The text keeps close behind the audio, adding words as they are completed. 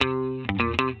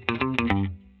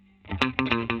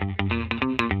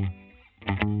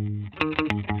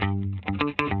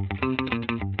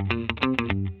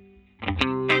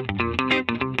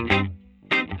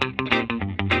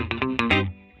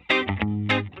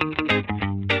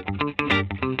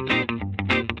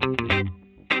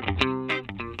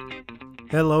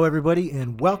Hello, everybody,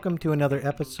 and welcome to another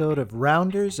episode of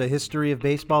Rounders, a history of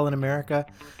baseball in America.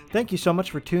 Thank you so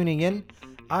much for tuning in.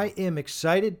 I am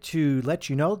excited to let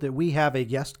you know that we have a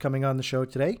guest coming on the show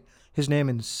today. His name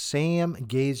is Sam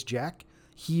Gazejak.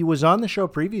 He was on the show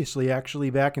previously, actually,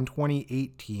 back in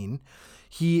 2018.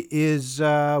 He is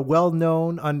well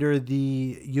known under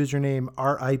the username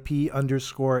RIP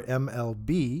underscore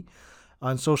MLB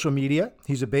on social media.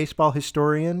 He's a baseball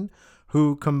historian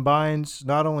who combines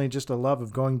not only just a love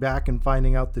of going back and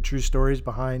finding out the true stories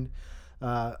behind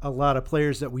a lot of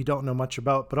players that we don't know much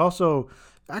about, but also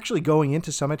actually going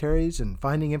into cemeteries and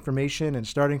finding information and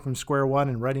starting from square one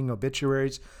and writing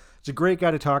obituaries. It's a great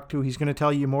guy to talk to. He's going to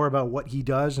tell you more about what he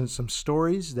does and some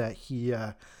stories that he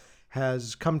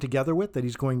has come together with that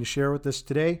he's going to share with us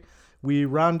today. We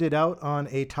rounded out on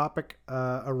a topic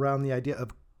around the idea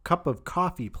of cup of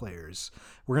coffee players.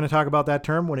 We're going to talk about that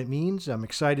term, what it means. I'm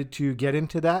excited to get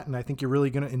into that, and I think you're really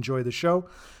going to enjoy the show.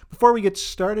 Before we get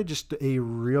started, just a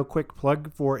real quick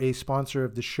plug for a sponsor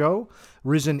of the show.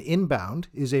 Risen Inbound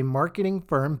is a marketing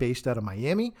firm based out of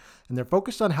Miami, and they're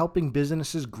focused on helping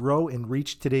businesses grow and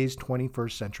reach today's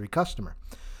 21st century customer.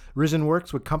 Risen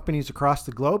works with companies across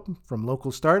the globe, from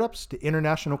local startups to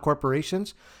international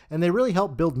corporations, and they really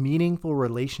help build meaningful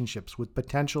relationships with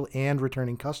potential and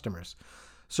returning customers.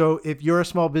 So if you're a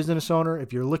small business owner,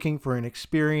 if you're looking for an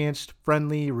experienced,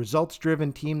 friendly,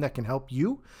 results-driven team that can help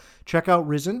you, check out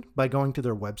Risen by going to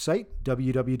their website,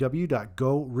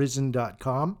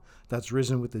 www.gorisen.com. That's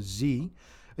Risen with a Z.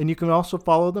 And you can also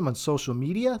follow them on social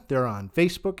media. They're on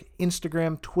Facebook,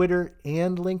 Instagram, Twitter,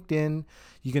 and LinkedIn.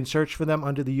 You can search for them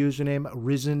under the username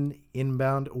Risen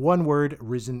Inbound. One word,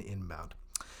 Risen Inbound.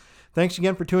 Thanks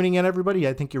again for tuning in, everybody.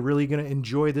 I think you're really going to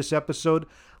enjoy this episode.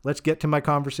 Let's get to my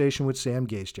conversation with Sam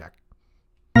Gazejak.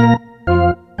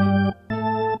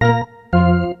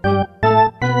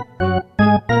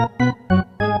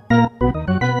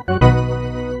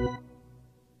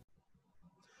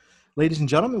 Ladies and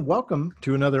gentlemen, welcome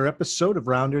to another episode of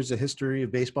Rounders, a history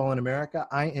of baseball in America.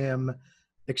 I am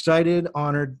excited,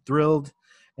 honored, thrilled,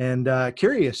 and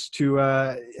curious to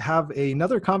have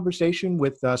another conversation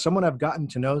with someone I've gotten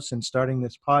to know since starting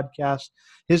this podcast.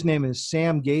 His name is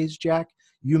Sam Gazejak.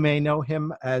 You may know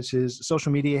him as his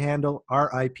social media handle,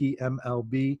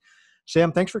 RIPMLB.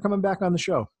 Sam, thanks for coming back on the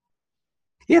show.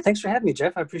 Yeah, thanks for having me,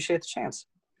 Jeff. I appreciate the chance.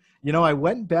 You know, I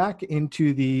went back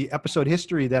into the episode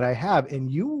history that I have, and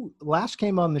you last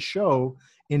came on the show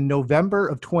in November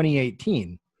of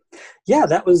 2018. Yeah,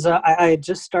 that was I had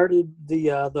just started the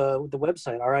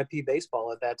website RIP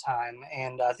Baseball at that time,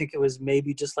 and I think it was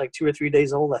maybe just like 2 or 3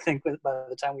 days old. I think by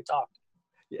the time we talked.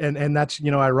 And that's,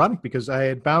 you know, ironic because I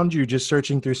had found you just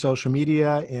searching through social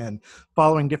media and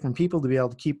following different people to be able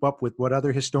to keep up with what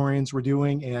other historians were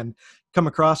doing, and come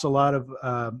across a lot of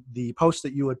the posts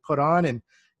that you had put on. And,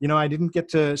 you know, I didn't get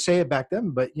to say it back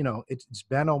then, but, you know, it's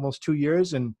been almost 2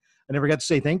 years and I never got to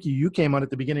say thank you. You came on at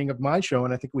the beginning of my show,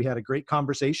 and I think we had a great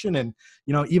conversation. And,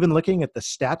 you know, even looking at the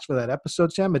stats for that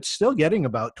episode, Sam, it's still getting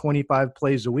about 25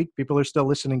 plays a week. People are still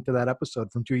listening to that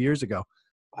episode from 2 years ago.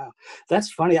 Wow,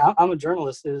 that's funny. I'm a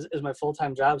journalist is my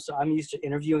full-time job, so I'm used to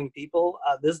interviewing people.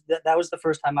 That was the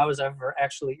first time I was ever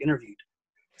actually interviewed,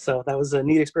 so that was a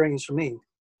neat experience for me.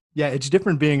 Yeah, it's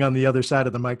different being on the other side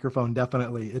of the microphone.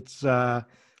 Definitely, it's but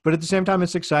at the same time,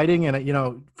 it's exciting, and you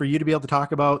know, for you to be able to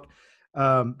talk about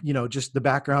you know, just the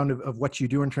background of what you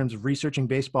do in terms of researching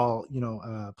baseball, you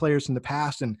know, players in the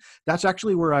past. And that's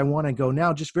actually where I want to go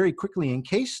now, just very quickly, in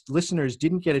case listeners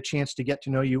didn't get a chance to get to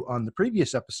know you on the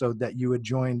previous episode that you had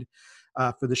joined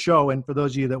for the show. And for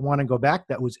those of you that want to go back,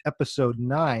 that was episode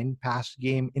 9, past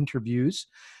game interviews,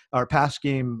 or past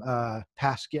game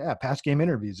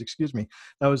interviews, excuse me.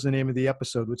 That was the name of the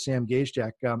episode with Sam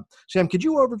Gazejak. Sam, could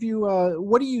you overview,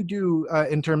 what do you do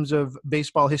in terms of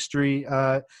baseball history?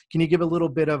 Can you give a little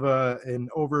bit of an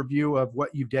overview of what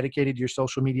you've dedicated your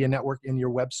social media network and your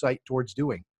website towards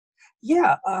doing?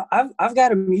 Yeah, I've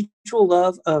got a mutual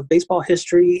love of baseball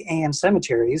history and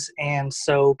cemeteries, and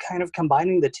so kind of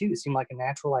combining the two seemed like a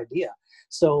natural idea.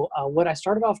 So what I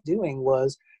started off doing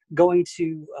was going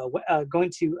to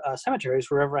cemeteries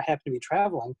wherever I happen to be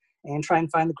traveling, and try and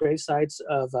find the grave sites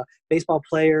of baseball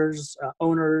players,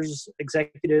 owners,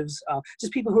 executives,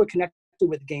 just people who are connected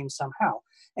with the game somehow.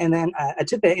 And then I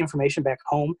took that information back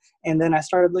home, and then I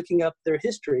started looking up their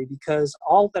history, because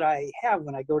all that I have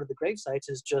when I go to the grave sites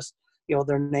is just, you know,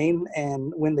 their name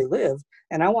and when they lived,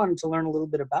 and I wanted to learn a little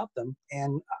bit about them.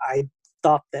 And I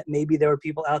thought that maybe there were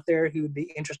people out there who would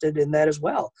be interested in that as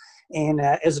well. And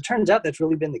as it turns out, that's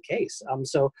really been the case.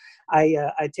 So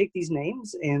I take these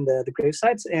names and the grave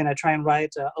sites, and I try and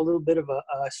write a little bit of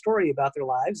a story about their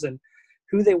lives and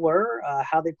who they were,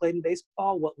 how they played in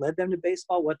baseball, what led them to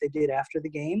baseball, what they did after the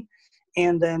game.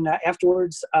 And then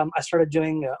afterwards, I started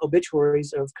doing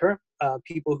obituaries of current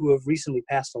people who have recently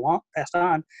passed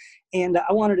on. And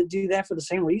I wanted to do that for the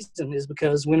same reason, is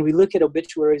because when we look at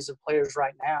obituaries of players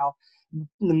right now,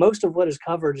 the most of what is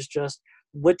covered is just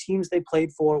what teams they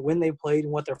played for, when they played,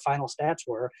 and what their final stats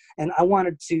were. And I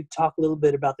wanted to talk a little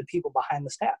bit about the people behind the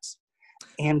stats.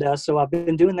 And so I've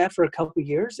been doing that for a couple of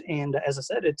years. And as I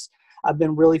said, I've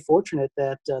been really fortunate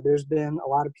that there's been a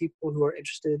lot of people who are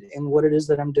interested in what it is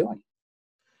that I'm doing.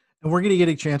 And we're going to get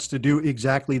a chance to do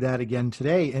exactly that again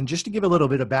today. And just to give a little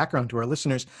bit of background to our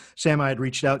listeners, Sam, I had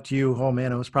reached out to you, oh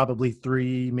man, it was probably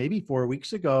 3, maybe 4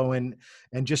 weeks ago, and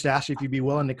just asked if you'd be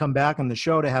willing to come back on the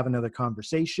show to have another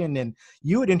conversation. And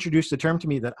you had introduced a term to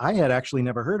me that I had actually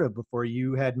never heard of before.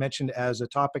 You had mentioned as a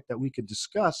topic that we could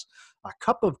discuss a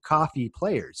cup of coffee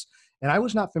players. And I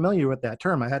was not familiar with that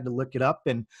term. I had to look it up,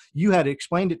 and you had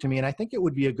explained it to me. And I think it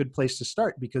would be a good place to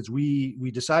start, because we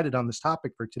decided on this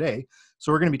topic for today.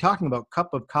 So we're going to be talking about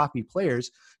cup of coffee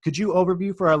players. Could you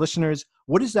overview for our listeners,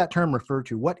 what does that term refer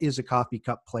to? What is a coffee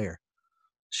cup player?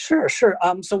 Sure.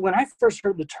 So when I first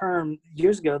heard the term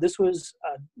years ago, this was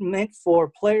meant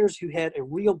for players who had a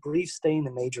real brief stay in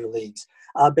the major leagues.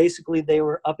 Basically, they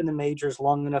were up in the majors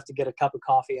long enough to get a cup of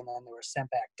coffee, and then they were sent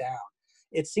back down.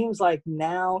 It seems like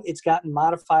now it's gotten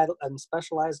modified and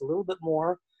specialized a little bit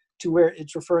more to where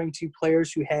it's referring to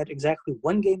players who had exactly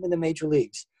one game in the major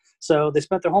leagues. So they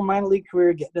spent their whole minor league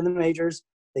career getting in the majors.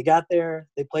 They got there,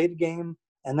 they played a game,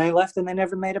 and they left, and they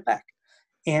never made it back.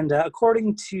 And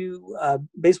according to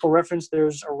Baseball Reference,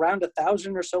 there's around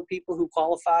 1,000 or so people who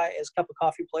qualify as cup of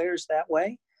coffee players that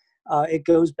way. It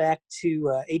goes back to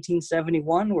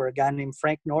 1871, where a guy named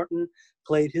Frank Norton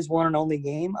played his one and only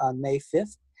game on May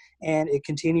 5th. And it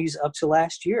continues up to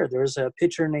last year. There's a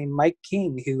pitcher named Mike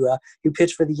King who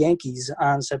pitched for the Yankees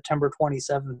on September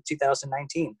 27th,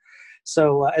 2019.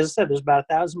 So as I said, there's about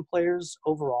 1,000 players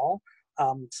overall.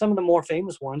 Some of the more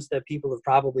famous ones that people have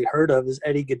probably heard of is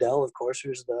Eddie Goodell, of course,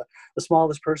 who's the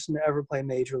smallest person to ever play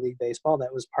Major League Baseball.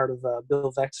 That was part of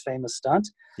Bill Veeck's famous stunt.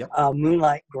 Yep.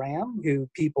 Moonlight Graham, who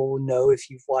people know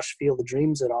if you've watched Field of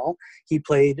Dreams at all. He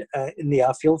played in the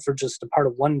outfield for just a part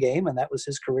of one game, and that was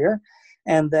his career.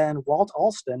 And then Walt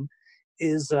Alston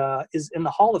is in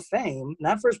the Hall of Fame,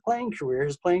 not for his playing career.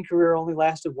 His playing career only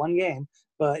lasted one game,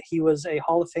 but he was a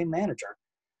Hall of Fame manager.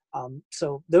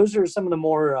 So those are some of the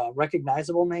more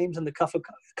recognizable names in the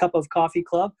Cup of Coffee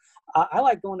Club. I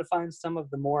like going to find some of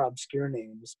the more obscure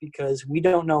names, because we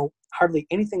don't know hardly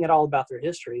anything at all about their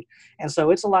history. And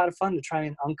so it's a lot of fun to try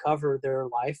and uncover their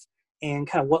life and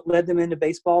kind of what led them into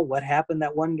baseball, what happened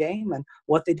that one game, and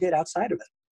what they did outside of it.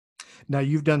 Now,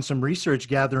 you've done some research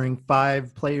gathering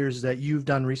 5 players that you've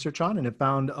done research on and have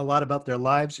found a lot about their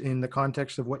lives in the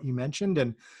context of what you mentioned.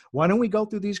 And why don't we go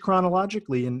through these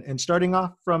chronologically, and starting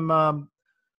off from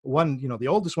one, the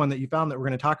oldest one that you found that we're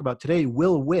going to talk about today,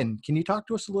 Will Wynn. Can you talk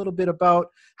to us a little bit about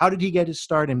how did he get his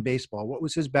start in baseball? What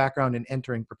was his background in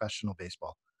entering professional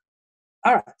baseball?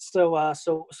 All right, so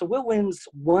Will Wynn's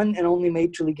one and only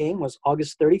major league game was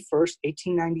August 31st,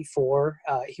 1894.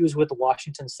 He was with the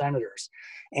Washington Senators,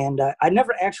 and I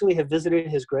never actually have visited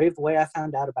his grave. The way I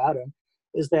found out about him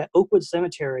is that Oakwood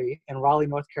Cemetery in Raleigh,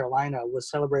 North Carolina, was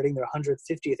celebrating their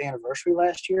 150th anniversary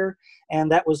last year,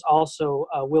 and that was also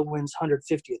Will Wynn's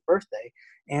 150th birthday.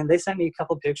 And they sent me a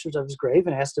couple of pictures of his grave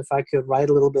and asked if I could write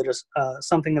a little bit of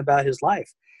something about his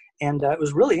life. And it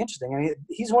was really interesting. I mean,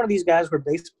 he's one of these guys where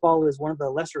baseball is one of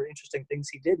the lesser interesting things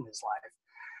he did in his life.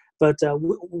 But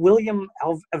William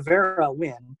Alvera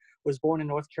Wynn was born in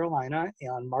North Carolina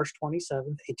on March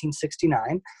 27th,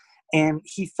 1869. And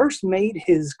he first made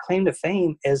his claim to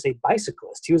fame as a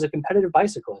bicyclist. He was a competitive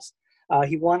bicyclist.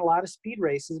 He won a lot of speed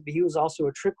races, but he was also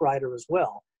a trick rider as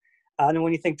well. And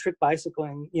when you think trick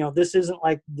bicycling, this isn't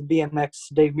like the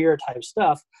BMX Dave Mirra type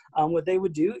stuff. What they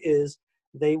would do is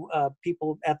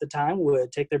people at the time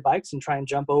would take their bikes and try and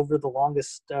jump over the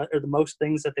longest or the most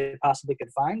things that they possibly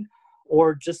could find,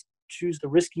 or just choose the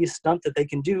riskiest stunt that they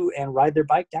can do and ride their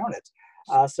bike down it.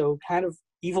 So kind of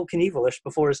Evel Knievel-ish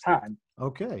before his time.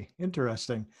 Okay,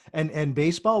 interesting. And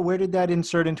baseball, where did that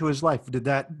insert into his life? Did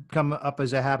that come up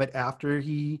as a habit after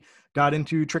he got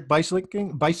into trick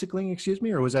bicycling,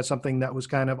 or was that something that was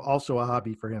kind of also a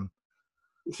hobby for him?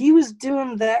 He was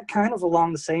doing that kind of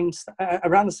around the same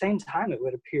time, it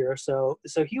would appear. So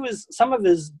he was, some of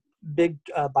his big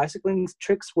bicycling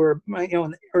tricks were in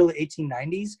the early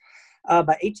 1890s.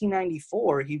 By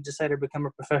 1894, he decided to become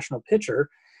a professional pitcher,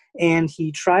 and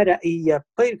he played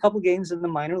a couple games in the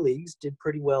minor leagues, did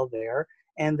pretty well there,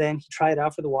 and then he tried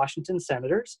out for the Washington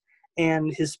Senators.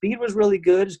 And his speed was really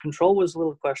good. His control was a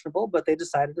little questionable, but they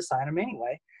decided to sign him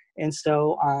anyway. And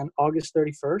so on August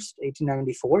 31st,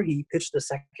 1894, he pitched the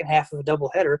second half of a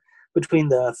doubleheader between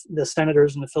the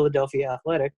Senators and the Philadelphia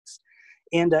Athletics.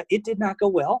 And it did not go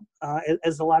well,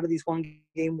 as a lot of these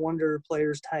one-game wonder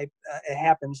players type. It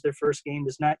happens. Their first game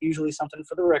is not usually something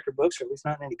for the record books, or at least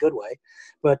not in any good way.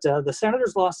 But the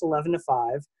Senators lost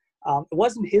 11-5. It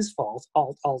wasn't his fault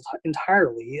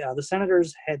entirely. The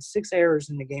Senators had 6 errors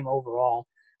in the game overall.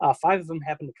 5 of them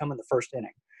happened to come in the first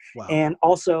inning. Wow. And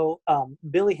also,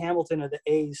 Billy Hamilton of the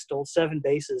A's stole 7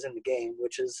 bases in the game,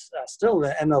 which is still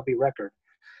the MLB record.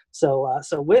 So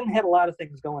Wynn had a lot of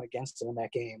things going against him in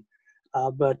that game.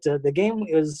 But the game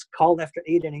was called after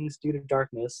 8 innings due to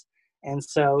darkness. And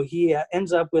so he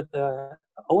ends up with a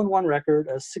 0-1 record,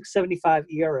 a 6.75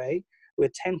 ERA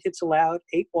with 10 hits allowed,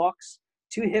 8 walks,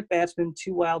 2 hit batsmen,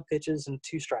 2 wild pitches, and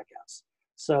 2 strikeouts.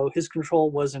 So his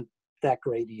control wasn't that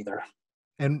great either.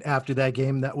 And after that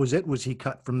game, that was it? Was he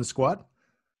cut from the squad?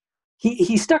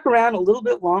 He stuck around a little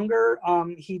bit longer.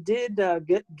 He did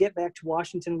get back to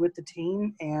Washington with the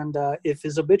team, and if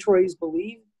his obituary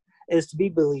is to be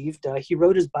believed, he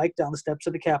rode his bike down the steps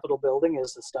of the Capitol building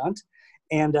as a stunt,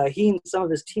 and he and some of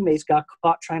his teammates got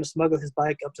caught trying to smuggle his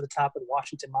bike up to the top of the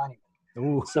Washington Monument.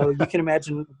 Ooh. So you can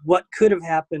imagine what could have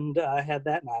happened had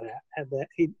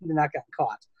he not gotten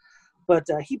caught. But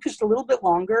he pitched a little bit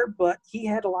longer, but he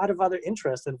had a lot of other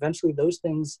interests, and eventually those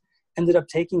things ended up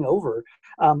taking over.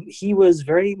 He was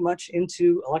very much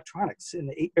into electronics in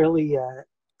the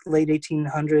late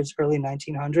 1800s, early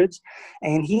 1900s,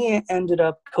 and he ended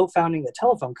up co-founding a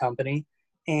telephone company,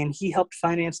 and he helped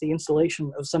finance the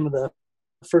installation of some of the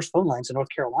first phone lines in North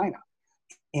Carolina.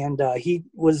 And he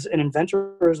was an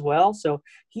inventor as well, so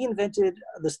he invented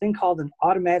this thing called an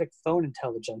automatic phone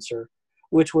intelligencer,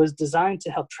 which was designed to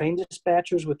help train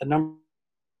dispatchers with the number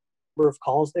of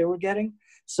calls they were getting.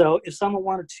 So if someone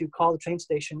wanted to call the train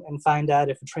station and find out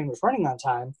if a train was running on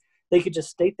time, they could just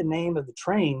state the name of the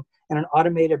train, and an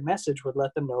automated message would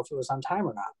let them know if it was on time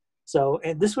or not. So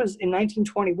this was in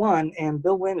 1921, and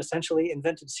Bill Wynn essentially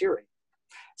invented Siri.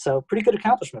 So pretty good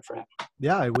accomplishment for him.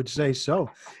 Yeah, I would say so.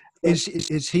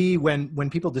 Is he, when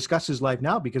people discuss his life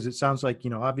now, because it sounds like,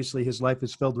 obviously his life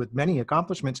is filled with many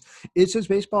accomplishments, is his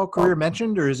baseball career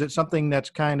mentioned, or is it something that's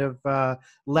kind of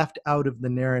left out of the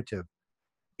narrative?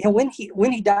 When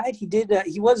he died,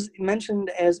 he was mentioned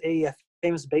as a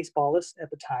famous baseballist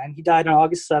at the time. He died on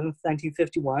August 7th,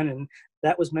 1951, and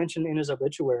that was mentioned in his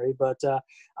obituary. But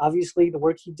obviously, the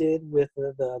work he did with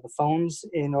the phones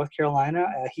in North Carolina,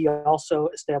 he also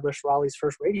established Raleigh's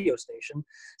first radio station.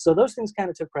 So those things kind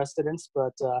of took precedence.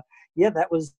 But it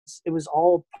was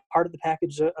all part of the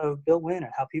package of Bill Wynn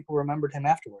and how people remembered him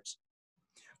afterwards.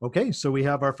 Okay, so we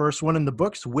have our first one in the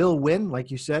books, Will Wynn,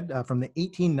 like you said, from the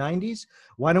 1890s.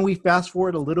 Why don't we fast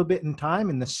forward a little bit in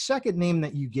time? And the second name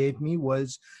that you gave me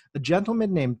was a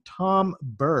gentleman named Tom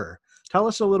Burr. Tell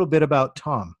us a little bit about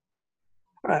Tom.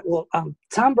 All right. Well,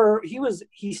 Tom Burr,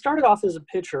 he started off as a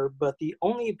pitcher, but the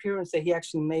only appearance that he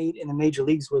actually made in the major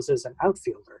leagues was as an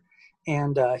outfielder.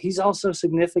 And he's also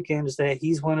significant is that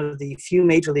he's one of the few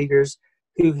major leaguers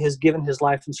who has given his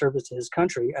life in service to his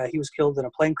country. He was killed in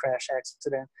a plane crash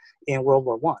accident in World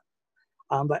War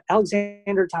I. But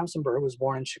Alexander Thompson Burr was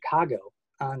born in Chicago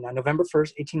on November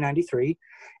 1st, 1893,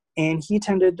 and he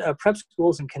attended prep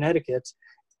schools in Connecticut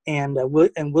and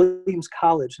Williams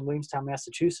College in Williamstown,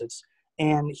 Massachusetts.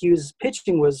 And his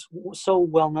pitching was so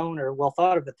well known or well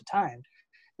thought of at the time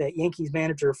that Yankees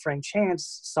manager Frank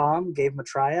Chance saw him, gave him a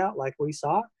tryout like we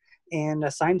saw, and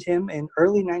signed him in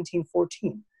early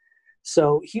 1914.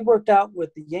 So he worked out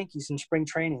with the Yankees in spring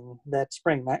training that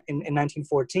spring in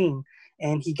 1914,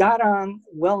 and he got on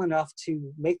well enough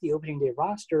to make the opening day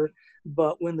roster,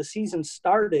 but when the season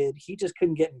started, he just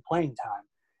couldn't get any playing time.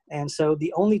 And so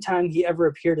the only time he ever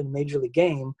appeared in a major league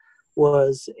game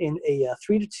was in a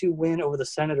 3-2 win over the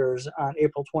Senators on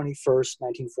April 21st,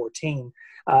 1914.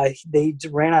 They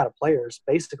ran out of players,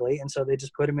 basically, and so they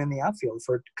just put him in the outfield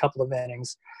for a couple of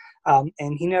innings.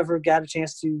 And he never got a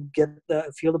chance to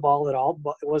feel the ball at all,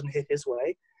 but it wasn't hit his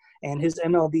way. And his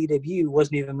MLB debut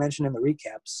wasn't even mentioned in the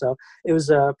recaps. So it was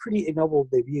a pretty ignoble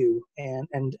debut and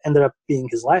ended up being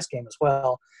his last game as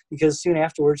well, because soon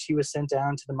afterwards he was sent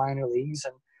down to the minor leagues,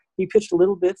 and he pitched a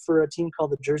little bit for a team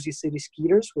called the Jersey City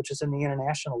Skeeters, which is in the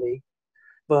International League.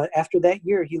 But after that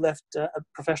year, he left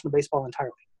professional baseball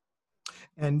entirely.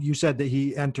 And you said that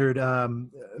he entered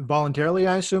voluntarily,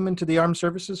 I assume, into the armed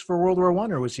services for World War I,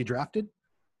 or was he drafted?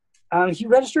 He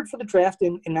registered for the draft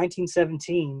in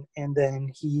 1917, and then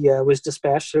he was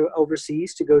dispatched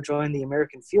overseas to go join the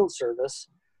American Field Service.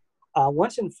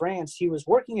 Once in France, he was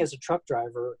working as a truck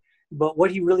driver, but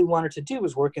what he really wanted to do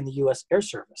was work in the U.S. Air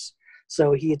Service.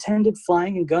 So he attended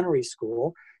flying and gunnery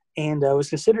school and was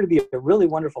considered to be a really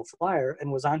wonderful flyer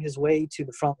and was on his way to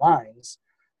the front lines.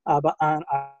 But on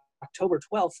October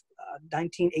 12th,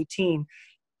 1918,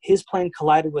 his plane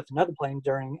collided with another plane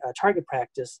during target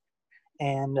practice,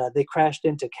 and they crashed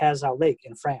into Cazaux Lake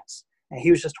in France. And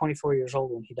he was just 24 years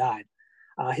old when he died.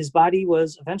 His body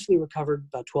was eventually recovered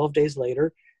about 12 days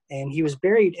later, and he was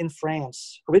buried in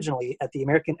France originally at the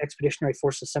American Expeditionary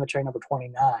Forces Cemetery number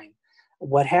 29.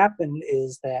 What happened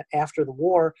is that after the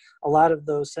war, a lot of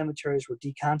those cemeteries were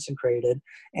deconsecrated,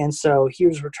 and so he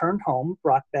was returned home,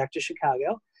 brought back to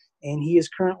Chicago, and he is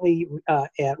currently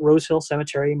at Rose Hill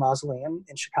Cemetery Mausoleum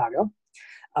in Chicago.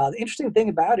 The interesting thing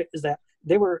about it is that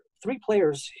there were 3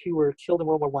 players who were killed in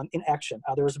World War I in action.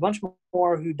 There was a bunch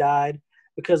more who died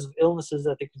because of illnesses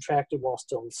that they contracted while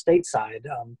still stateside.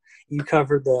 You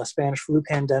covered the Spanish flu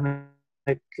pandemic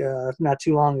not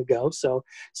too long ago, so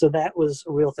that was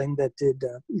a real thing that did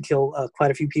kill quite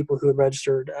a few people who had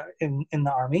registered in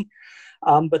the Army.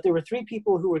 But there were 3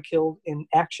 people who were killed in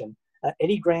action.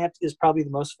 Eddie Grant is probably the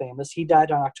most famous. He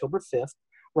died on October 5th.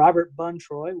 Robert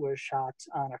Buntroy was shot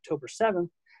on October 7th,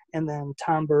 and then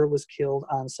Tom Burr was killed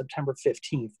on September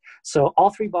 15th. So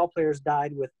all 3 ball players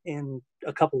died within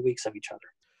a couple of weeks of each other.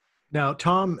 Now,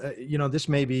 Tom, this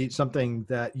may be something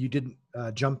that you didn't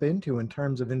jump into in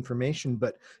terms of information,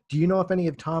 but do you know if any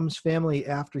of Tom's family,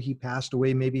 after he passed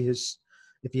away, maybe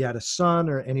if he had a son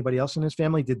or anybody else in his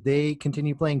family, did they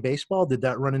continue playing baseball? Did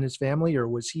that run in his family, or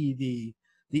was he the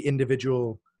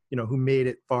individual, who made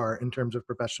it far in terms of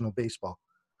professional baseball?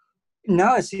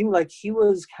 No, it seemed like he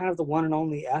was kind of the one and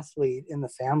only athlete in the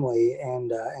family,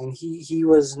 and he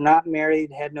was not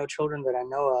married, had no children that I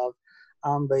know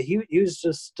of, but he was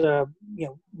just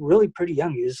really pretty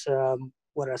young. He was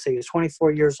what did I say? He was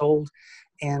 24 years old,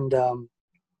 and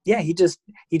he just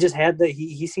had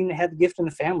he seemed to have the gift in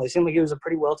the family. It seemed like he was a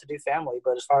pretty well-to-do family,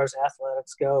 but as far as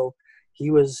athletics go,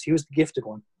 he was the gifted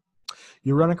one.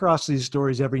 You run across these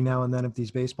stories every now and then of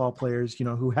these baseball players,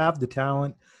 who have the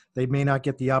talent. They may not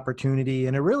get the opportunity.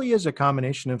 And it really is a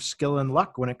combination of skill and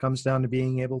luck when it comes down to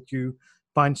being able to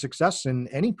find success in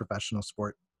any professional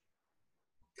sport.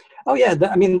 Oh, yeah.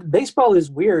 Baseball is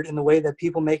weird in the way that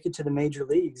people make it to the major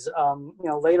leagues.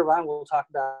 Later on, we'll talk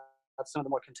about some of the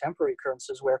more contemporary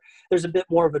occurrences where there's a bit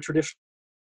more of a traditional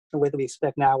way that we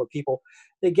expect now, where people,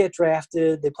 they get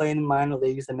drafted, they play in the minor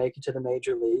leagues, they make it to the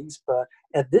major leagues. But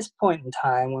at this point in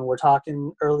time, when we're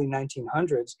talking early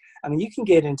 1900s, you can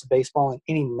get into baseball in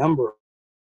any number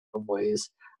of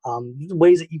ways,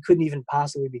 ways that you couldn't even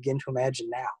possibly begin to imagine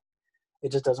now.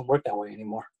 It just doesn't work that way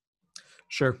anymore.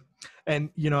 Sure. And,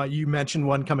 you mentioned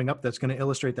one coming up that's going to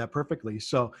illustrate that perfectly.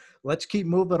 So let's keep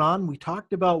moving on. We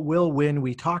talked about Will Wynn.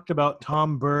 We talked about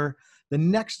Tom Burr. The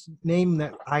next name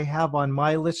that I have on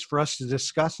my list for us to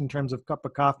discuss in terms of cup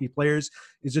of coffee players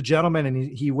is a gentleman,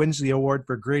 and he wins the award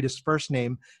for greatest first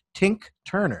name, Tink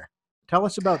Turner. Tell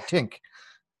us about Tink.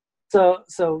 So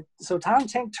Tom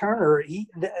Tink Turner, he,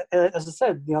 as I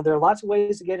said, there are lots of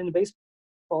ways to get into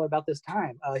baseball about this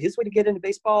time. His way to get into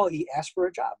baseball, he asked for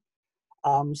a job.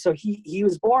 So he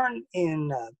was born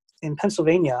in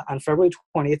Pennsylvania on February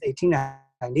 20th,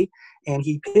 1890, and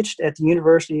he pitched at the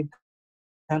University of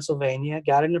Pennsylvania,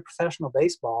 got into professional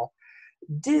baseball,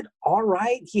 did all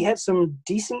right. He had some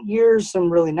decent years, some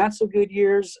really not so good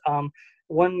years.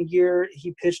 One year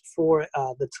he pitched for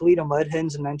the Toledo Mud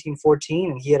Hens in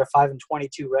 1914, and he had a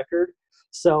 5-22 record.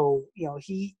 So,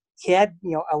 he had,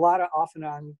 a lot of off and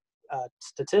on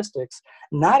statistics,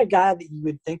 not a guy that you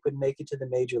would think would make it to the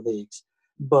major leagues.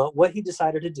 But what he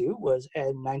decided to do was in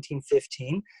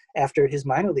 1915, after his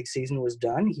minor league season was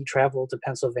done, he traveled to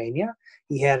Pennsylvania.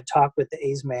 He had a talk with the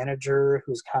A's manager,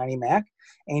 who's Connie Mack,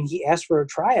 and he asked for a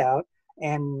tryout,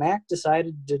 and Mack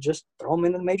decided to just throw him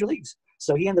into the major leagues.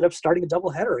 So he ended up starting a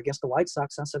doubleheader against the White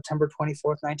Sox on September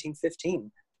 24th,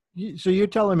 1915. So you're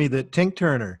telling me that Tink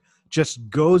Turner just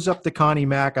goes up to Connie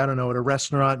Mack, I don't know, at a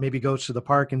restaurant, maybe goes to the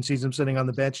park and sees him sitting on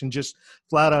the bench and just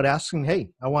flat out asking,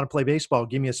 hey, I want to play baseball.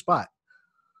 Give me a spot.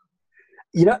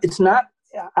 It's not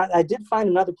 – I did find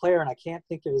another player, and I can't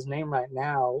think of his name right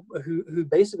now, who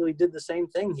basically did the same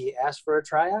thing. He asked for a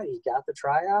tryout. He got the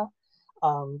tryout.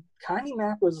 Connie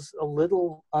Mack was a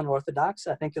little unorthodox,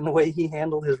 I think, in the way he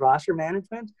handled his roster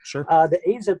management. Sure. The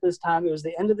A's at this time, it was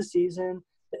the end of the season.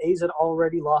 The A's had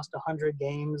already lost 100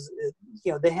 games.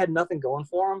 They had nothing going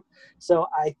for them. So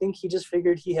I think he just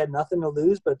figured he had nothing to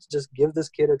lose but to just give this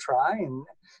kid a try and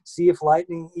see if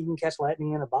he can catch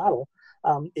lightning in a bottle.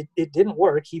 It didn't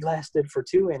work. He lasted for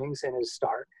 2 innings in his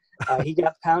start. He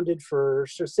got pounded for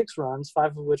 6 runs,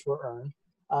 5 of which were earned.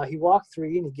 He walked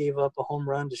 3, and he gave up a home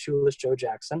run to shoeless Joe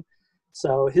Jackson.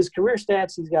 So his career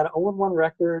stats, he's got an 0-1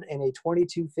 record and a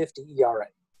 22.50 ERA.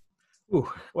 Ooh,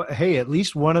 well, hey, at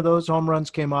least one of those home runs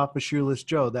came off of Shoeless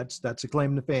Joe. That's a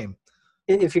claim to fame.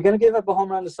 If you're going to give up a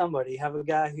home run to somebody, have a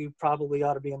guy who probably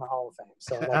ought to be in the Hall of Fame.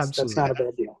 So that's not a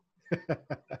bad deal.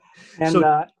 And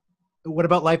so, what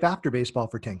about life after baseball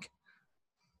for Tink?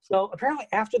 So apparently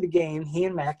after the game, he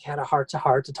and Mac had a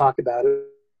heart-to-heart to talk about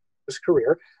his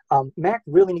career. Mac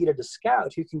really needed a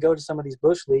scout who can go to some of these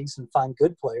bush leagues and find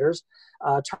good players.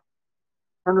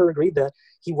 Turner agreed that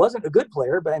he wasn't a good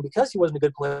player, and because he wasn't a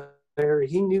good player,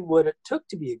 he knew what it took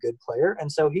to be a good player,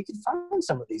 and so he could find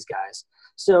some of these guys.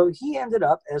 So he ended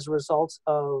up, as a result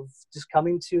of just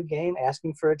coming to a game,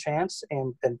 asking for a chance,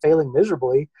 and failing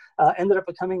miserably, ended up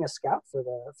becoming a scout for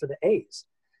the A's.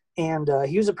 And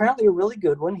he was apparently a really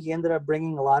good one. He ended up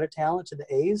bringing a lot of talent to the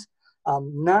A's.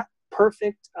 Not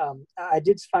perfect. I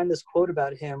did find this quote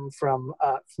about him from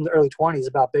the early 20s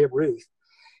about Babe Ruth.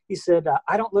 He said,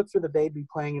 "I don't look for the baby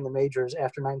playing in the majors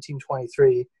after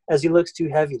 1923, as he looks too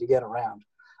heavy to get around.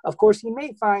 Of course, he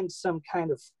may find some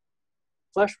kind of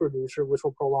flesh producer which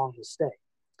will prolong his stay."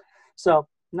 So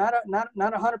not a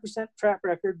 100% track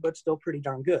record, but still pretty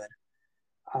darn good.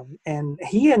 And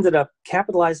he ended up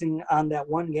capitalizing on that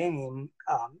one game.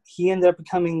 He ended up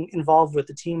becoming involved with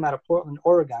the team out of Portland,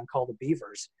 Oregon called the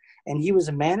Beavers. And he was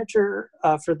a manager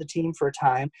for the team for a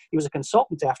time. He was a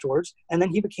consultant afterwards, and then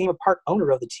he became a part owner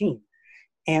of the team.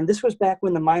 And this was back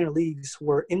when the minor leagues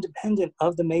were independent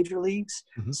of the major leagues.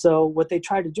 Mm-hmm. So what they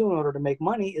tried to do in order to make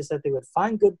money is that they would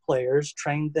find good players,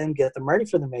 train them, get them ready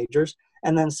for the majors,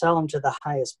 and then sell them to the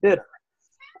highest bidder.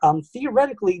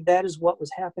 Theoretically, that is what was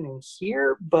happening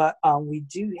here, but we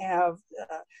do have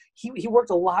he worked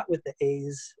a lot with the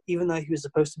A's, even though he was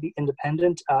supposed to be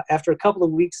independent. After a couple of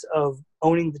weeks of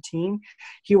owning the team,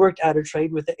 he worked out a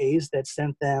trade with the A's that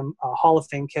sent them Hall of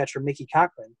Fame catcher Mickey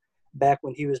Cochrane back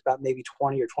when he was about maybe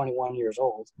 20 or 21 years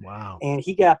old. Wow. And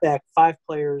he got back 5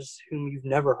 players whom you've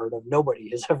never heard of,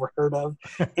 nobody has ever heard of,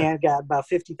 and got about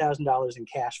 $50,000 in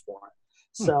cash for it.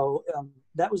 So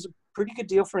that was a pretty good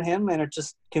deal for him, and it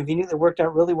just conveniently worked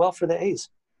out really well for the A's.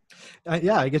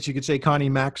 Yeah, I guess you could say Connie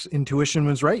Mack's intuition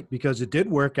was right, because it did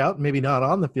work out, maybe not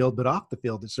on the field, but off the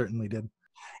field it certainly did.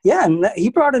 Yeah, and he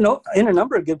brought in a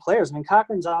number of good players. I mean,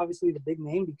 Cochrane's obviously the big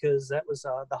name because that was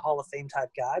the Hall of Fame type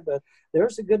guy, but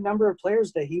there's a good number of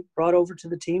players that he brought over to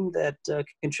the team that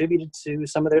contributed to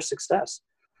some of their success.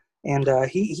 And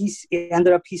he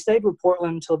stayed with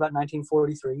Portland until about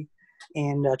 1943.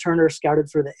 And Turner scouted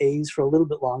for the A's for a little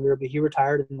bit longer, but he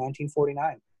retired in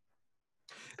 1949.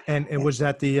 And was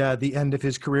that the end of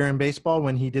his career in baseball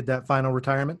when he did that final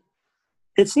retirement?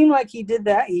 It seemed like he did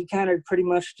that. He kind of pretty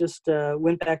much just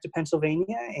went back to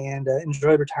Pennsylvania and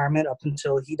enjoyed retirement up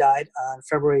until he died on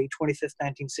February 25th,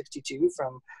 1962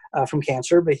 from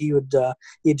cancer. But he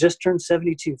had just turned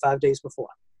 72 5 days before.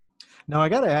 Now, I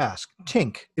got to ask,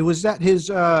 Tink, was that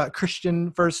his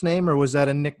Christian first name, or was that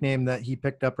a nickname that he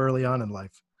picked up early on in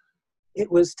life? It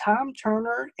was Tom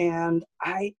Turner, and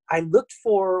I looked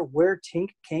for where Tink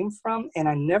came from, and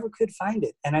I never could find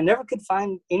it. And I never could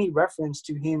find any reference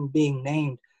to him being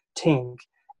named Tink,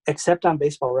 except on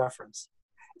Baseball Reference.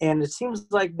 And it seems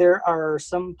like there are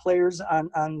some players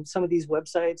on some of these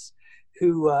websites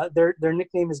who their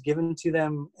nickname is given to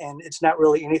them, and it's not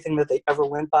really anything that they ever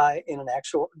went by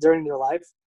during their life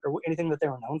or anything that they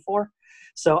were known for.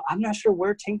 So I'm not sure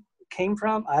where Tink came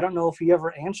from. I don't know if he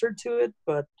ever answered to it,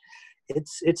 but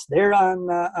it's there on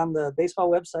the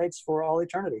baseball websites for all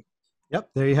eternity. Yep,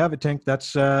 there you have it, Tink.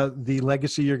 That's the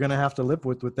legacy you're going to have to live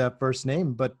with that first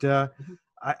name. But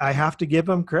I have to give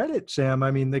him credit, Sam. I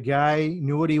mean, the guy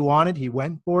knew what he wanted. He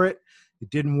went for it. It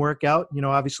didn't work out,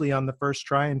 obviously on the first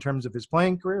try in terms of his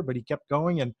playing career, but he kept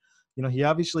going. And, he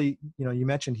obviously, you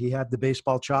mentioned he had the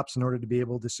baseball chops in order to be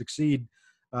able to succeed,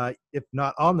 if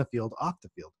not on the field, off the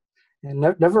field. And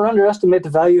never underestimate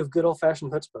the value of good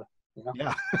old-fashioned chutzpah.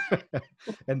 Yeah.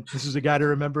 And this is a guy to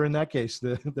remember in that case,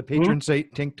 the patron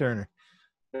saint, Tink Turner.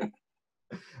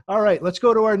 All right, let's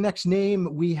go to our next name.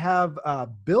 We have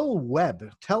Bill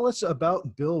Webb. Tell us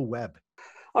about Bill Webb.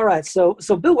 All right, so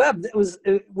Bill Webb,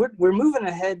 we're moving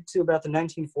ahead to about the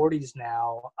 1940s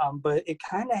now, but it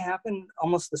kind of happened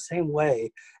almost the same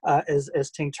way as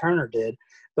Tink Turner did.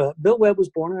 But Bill Webb was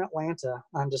born in Atlanta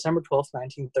on December 12th,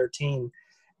 1913,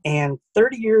 and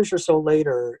 30 years or so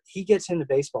later, he gets into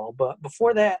baseball. But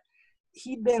before that,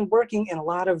 he'd been working in a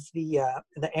lot of the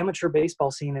amateur baseball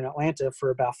scene in Atlanta for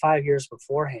about 5 years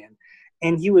beforehand,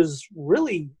 and he was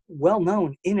really well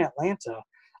known in Atlanta.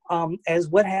 As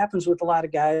what happens with a lot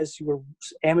of guys who are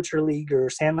amateur league or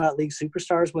Sandlot League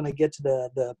superstars when they get to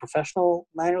the professional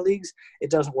minor leagues, it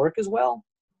doesn't work as well.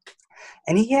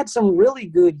 And he had some really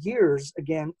good years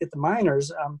again at the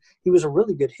minors. He was a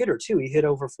really good hitter too. He hit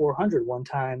over 400 one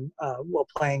time while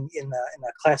playing in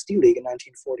the Class D league in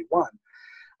 1941.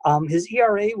 His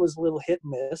ERA was a little hit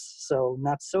and miss, so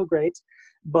not so great.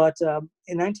 But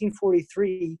in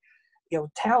 1943,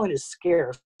 talent is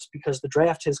scarce because the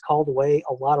draft has called away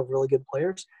a lot of really good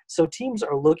players. So teams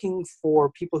are looking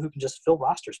for people who can just fill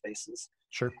roster spaces.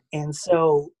 Sure. And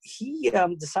so he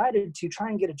decided to try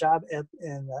and get a job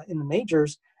in the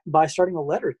majors by starting a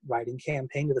letter writing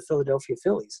campaign to the Philadelphia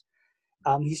Phillies.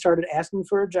 He started asking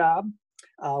for a job.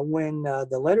 When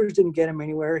the letters didn't get him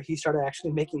anywhere, he started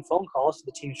actually making phone calls to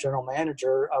the team's general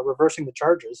manager, reversing the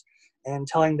charges and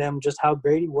telling them just how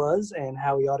great he was and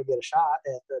how he ought to get a shot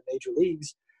at the major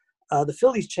leagues. The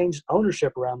Phillies changed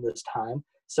ownership around this time,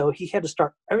 so he had to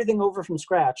start everything over from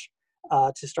scratch,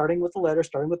 to starting with the letter,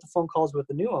 starting with the phone calls with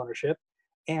the new ownership.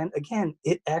 And again,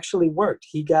 it actually worked.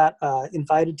 He got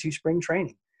invited to spring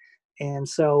training. And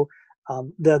so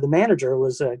the manager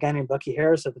was a guy named Bucky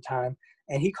Harris at the time,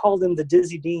 and he called him the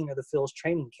Dizzy Dean of the Phil's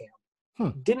training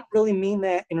camp. Didn't really mean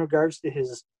that in regards to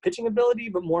his pitching ability,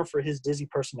 but more for his dizzy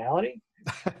personality.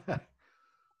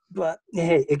 But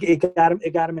hey, it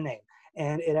got him a name,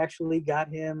 and it actually got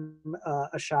him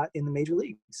a shot in the major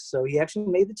leagues. So he actually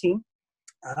made the team.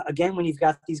 Again, when you've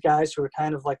got these guys who are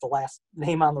kind of like the last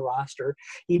name on the roster,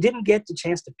 he didn't get the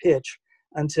chance to pitch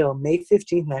until May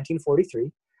 15th,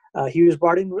 1943. He was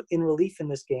brought in relief in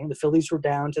this game. The Phillies were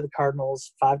down to the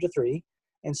Cardinals 5-3,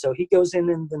 and so he goes in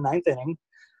the ninth inning,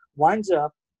 winds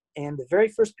up, and the very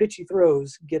first pitch he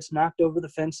throws gets knocked over the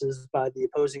fences by the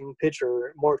opposing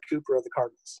pitcher, Mort Cooper of the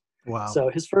Cardinals. Wow. So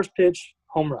his first pitch,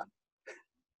 home run.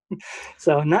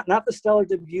 So not the stellar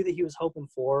debut that he was hoping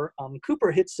for.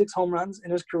 Cooper hit 6 home runs in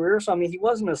his career, so I mean he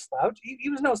wasn't a slouch. He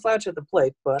was no slouch at the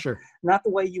plate, but Sure. Not the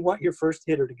way you want your first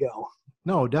hitter to go.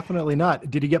 No, definitely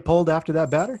not. Did he get pulled after that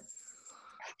batter?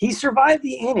 He survived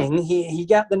the inning. He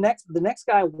got the next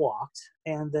guy walked,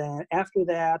 and then after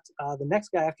that, the next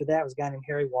guy after that was a guy named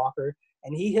Harry Walker,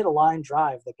 and he hit a line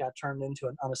drive that got turned into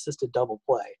an unassisted double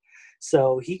play.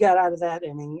 So he got out of that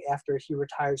inning after he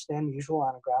retired Stan Musial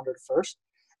on a grounder to first.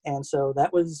 And so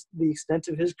that was the extent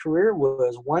of his career,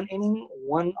 was 1 inning,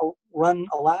 1 run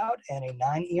allowed, and a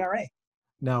 9 ERA.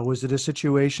 Now, was it a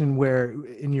situation where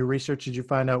in your research, did you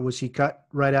find out, was he cut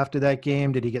right after that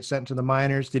game? Did he get sent to the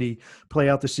minors? Did he play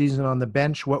out the season on the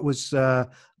bench? What was the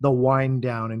wind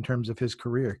down in terms of his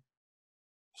career?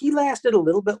 He lasted a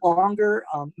little bit longer.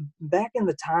 Back in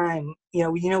the time,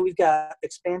 we've got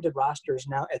expanded rosters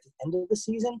now at the end of the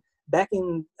season. Back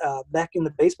in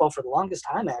the baseball for the longest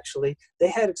time, actually, they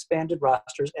had expanded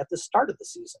rosters at the start of the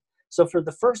season. So for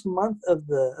the first month of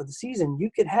the season, you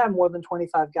could have more than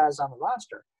 25 guys on the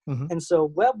roster. Mm-hmm. And so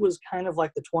Webb was kind of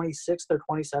like the 26th or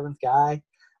 27th guy.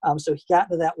 So he got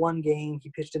into that one game.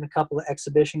 He pitched in a couple of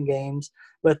exhibition games,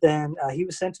 but then he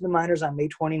was sent to the minors on May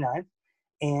 29th.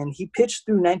 And he pitched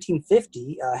through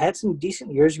 1950, had some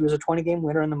decent years. He was a 20-game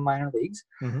winner in the minor leagues,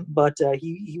 mm-hmm. but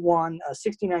he won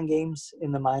 69 games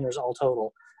in the minors all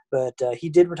total. But he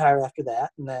did retire after that,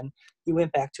 and then he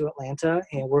went back to Atlanta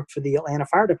and worked for the Atlanta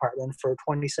Fire Department for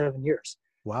 27 years.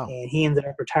 Wow. And he ended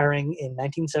up retiring in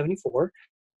 1974.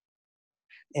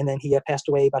 And then he passed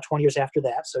away about 20 years after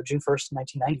that. So June 1st,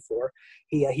 1994,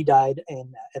 he died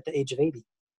at the age of 80.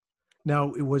 Now,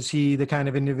 was he the kind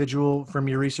of individual, from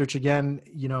your research again,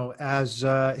 as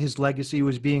his legacy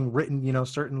was being written,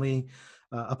 certainly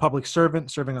a public servant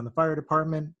serving on the fire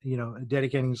department,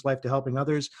 dedicating his life to helping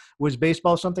others? Was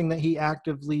baseball something that he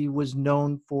actively was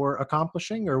known for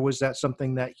accomplishing, or was that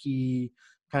something that he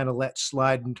kind of let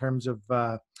slide in terms of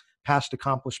past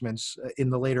accomplishments in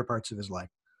the later parts of his life?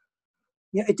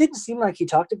 Yeah, it didn't seem like he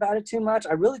talked about it too much.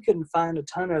 I really couldn't find a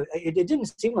ton of it. It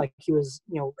didn't seem like he was,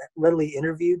 readily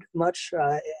interviewed much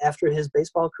after his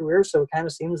baseball career. So it kind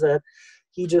of seems that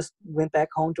he just went back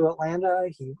home to Atlanta.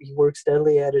 He worked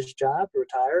steadily at his job,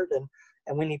 retired,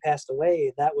 and when he passed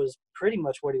away, that was pretty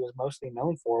much what he was mostly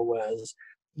known for, was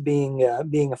being a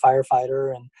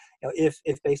firefighter. And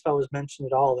if baseball was mentioned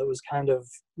at all, it was kind of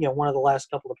one of the last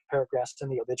couple of paragraphs in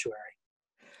the obituary.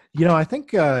 I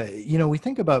think, we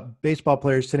think about baseball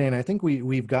players today, and I think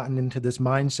we've gotten into this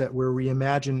mindset where we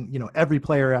imagine, every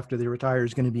player after they retire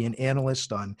is going to be an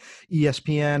analyst on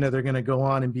ESPN, or they're going to go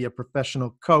on and be a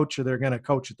professional coach, or they're going to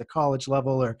coach at the college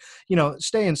level, or,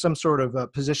 stay in some sort of a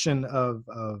position of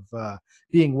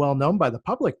being well known by the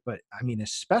public. But I mean,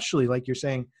 especially like you're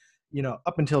saying,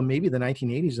 up until maybe the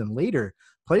 1980s and later,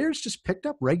 players just picked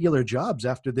up regular jobs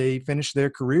after they finished their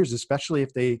careers, especially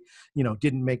if they,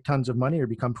 didn't make tons of money or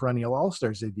become perennial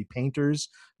all-stars. They'd be painters,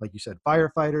 like you said,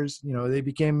 firefighters. They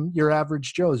became your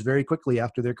average Joes very quickly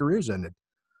after their careers ended.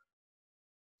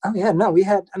 Oh yeah, no, we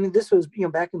had. I mean, this was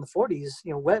back in the '40s.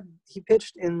 Webb, he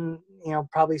pitched in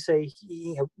probably say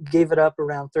he gave it up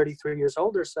around 33 years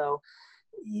old or so.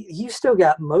 You still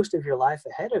got most of your life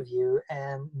ahead of you,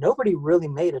 and nobody really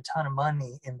made a ton of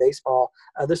money in baseball.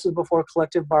 This was before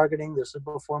collective bargaining. This was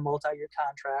before multi-year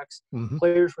contracts. Hmm.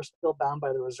 Players were still bound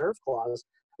by the reserve clause,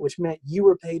 which meant you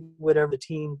were paid whatever the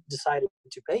team decided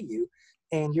to pay you,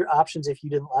 and your options, if you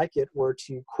didn't like it, were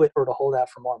to quit or to hold out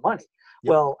for more money.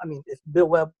 Yep. Well, I mean, if Bill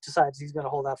Webb decides he's going to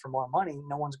hold out for more money,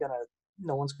 no one's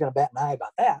gonna bat an eye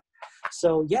about that.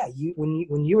 So yeah,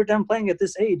 when you were done playing at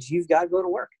this age, you've got to go to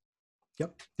work.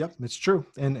 Yep. Yep. It's true.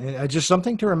 And just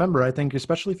something to remember, I think,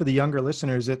 especially for the younger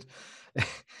listeners,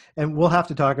 and we'll have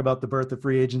to talk about the birth of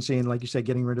free agency and, like you said,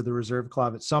 getting rid of the reserve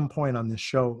clause at some point on this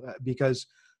show, because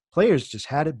players just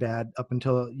had it bad up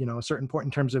until, a certain point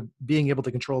in terms of being able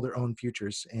to control their own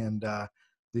futures. And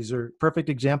these are perfect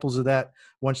examples of that.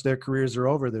 Once their careers are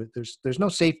over, there's no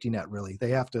safety net, really. They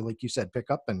have to, like you said,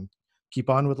 pick up and keep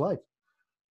on with life.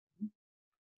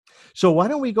 So why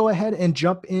don't we go ahead and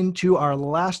jump into our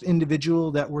last individual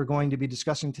that we're going to be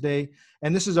discussing today.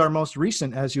 And this is our most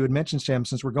recent, as you had mentioned, Sam,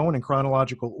 since we're going in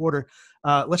chronological order.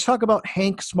 Let's talk about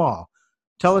Hank Small.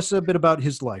 Tell us a bit about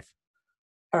his life.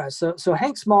 All right, so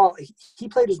Hank Small, he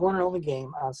played his one and only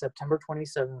game on September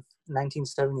 27th,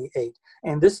 1978.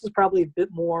 And this is probably a bit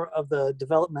more of the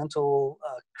developmental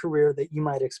career that you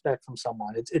might expect from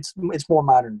someone. It's more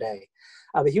modern day.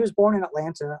 But he was born in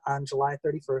Atlanta on July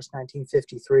 31st,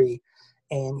 1953.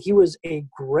 And he was a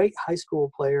great high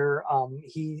school player.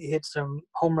 He hit some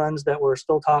home runs that were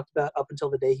still talked about up until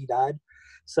the day he died.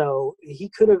 So he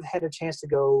could have had a chance to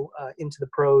go into the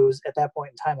pros at that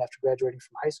point in time after graduating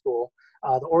from high school.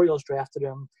 The Orioles drafted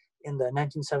him in the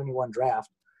 1971 draft,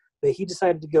 but he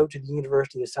decided to go to the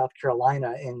University of South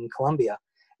Carolina in Columbia,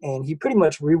 and he pretty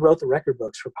much rewrote the record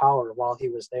books for power while he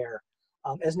was there.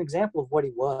 As an example of what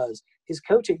he was, his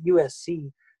coach at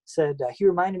USC said he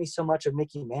reminded me so much of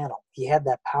Mickey Mantle. He had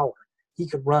that power. He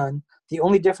could run. The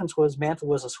only difference was Mantle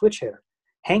was a switch hitter.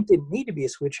 Hank didn't need to be a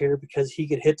switch hitter because he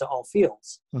could hit to all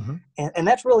fields. Mm-hmm. And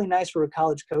that's really nice for a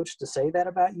college coach to say that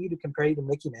about you, to compare you to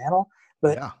Mickey Mantle.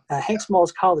 But Yeah. Hank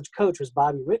Small's college coach was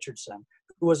Bobby Richardson,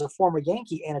 who was a former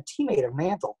Yankee and a teammate of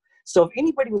Mantle. So if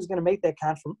anybody was going to make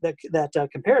that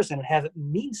comparison and have it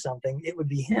mean something, it would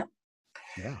be him.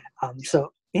 Yeah.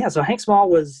 So Hank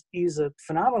Small he's a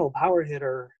phenomenal power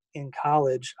hitter in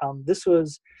college. This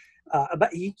was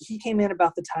he came in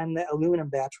about the time that aluminum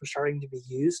bats were starting to be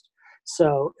used.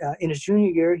 So in his junior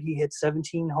year, he hit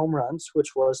 17 home runs,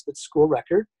 which was the school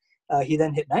record. He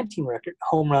then hit 19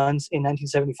 home runs in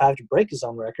 1975 to break his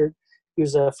own record. He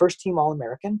was a first-team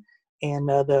All-American, and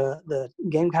the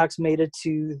Gamecocks made it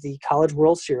to the College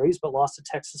World Series, but lost to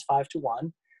Texas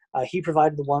 5-1. He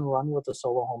provided the one run with a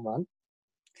solo home run.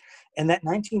 And that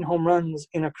 19 home runs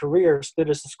in a career stood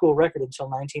as the school record until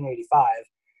 1985.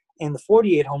 And the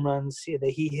 48 home runs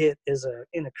that he hit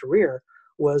in a career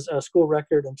was a school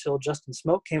record until Justin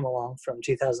Smoak came along from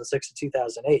 2006 to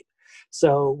 2008.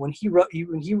 So when he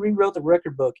rewrote the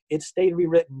record book, it stayed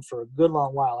rewritten for a good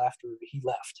long while after he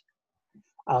left.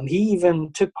 He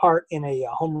even took part in a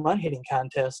home run hitting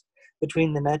contest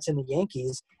between the Mets and the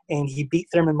Yankees, and he beat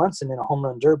Thurman Munson in a home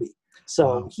run derby.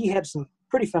 So Wow. He had some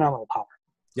pretty phenomenal power.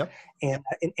 Yep. And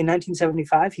in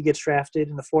 1975, he gets drafted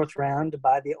in the 4th round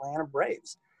by the Atlanta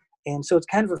Braves. And so it's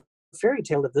kind of a fairy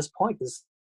tale at this point.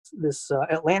 This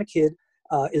Atlanta kid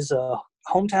is a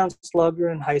hometown slugger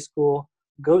in high school,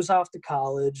 goes off to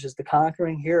college as the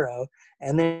conquering hero,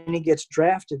 and then he gets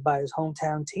drafted by his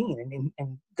hometown team.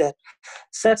 And that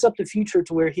sets up the future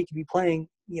to where he could be playing,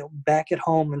 back at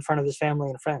home in front of his family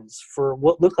and friends for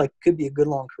what looked like could be a good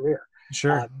long career.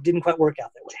 Sure. Didn't quite work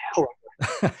out that way,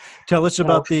 however. Tell us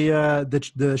about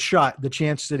the shot, the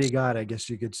chance that he got, I guess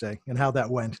you could say, and how that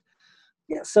went.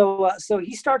 Yeah, so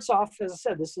he starts off, as I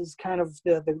said, this is kind of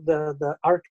the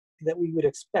arc that we would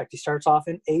expect. He starts off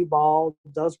in A ball,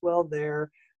 does well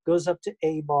there, goes up to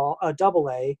A ball, double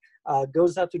A,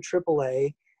 goes up to triple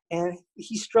A, and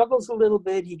he struggles a little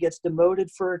bit. He gets demoted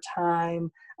for a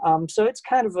time, so it's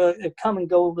kind of a come and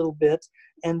go a little bit.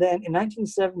 And then in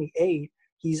 1978,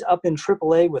 he's up in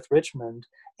triple A with Richmond,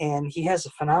 and he has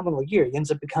a phenomenal year. He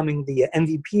ends up becoming the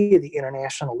MVP of the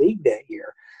International League that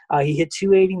year. He hit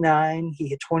 289. He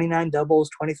hit 29 doubles,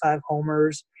 25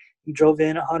 homers. He drove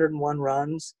in 101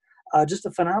 runs. Just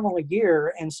a phenomenal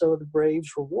year. And so the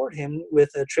Braves reward him with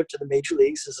a trip to the major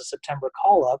leagues as a September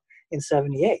call-up in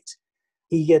 78.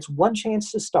 He gets one chance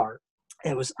to start.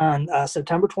 It was on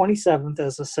September 27th,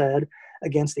 as I said,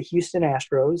 against the Houston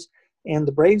Astros. And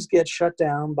the Braves get shut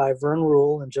down by Vern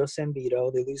Rule and Joe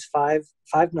Sambito. They lose 5-0.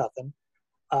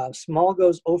 Small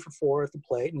goes 0 for 4 at the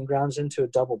plate and grounds into a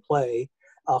double play.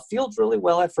 Fields really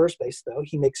well at first base, though.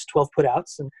 He makes 12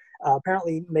 putouts and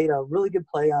apparently made a really good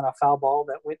play on a foul ball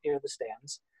that went near the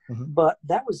stands. Mm-hmm. But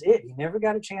that was it. He never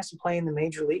got a chance to play in the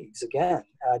major leagues again.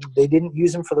 They didn't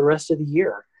use him for the rest of the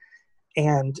year.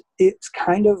 And it's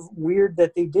kind of weird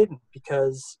that they didn't,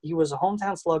 because he was a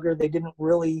hometown slugger.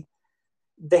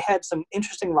 They had some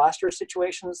interesting roster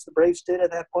situations, the Braves did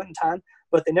at that point in time,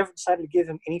 but they never decided to give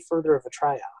him any further of a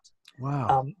tryout.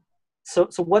 Wow. So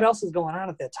what else is going on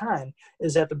at that time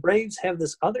is that the Braves have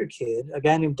this other kid, a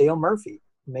guy named Dale Murphy.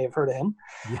 You may have heard of him.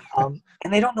 Yeah.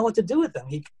 And they don't know what to do with him.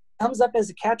 He comes up as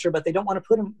a catcher, but they don't want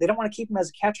to keep him as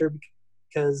a catcher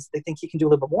because they think he can do a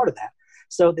little bit more to that.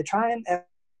 So they try him at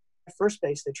first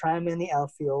base. They try him in the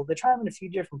outfield. They try him in a few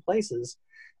different places.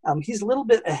 He's a little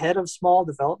bit ahead of Small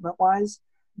development-wise,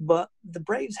 but the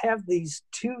Braves have these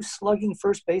two slugging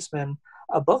first basemen,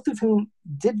 both of whom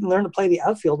did learn to play the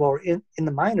outfield while in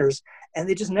the minors, and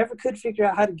they just never could figure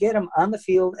out how to get them on the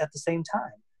field at the same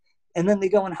time. And then they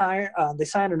go and they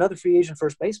sign another free agent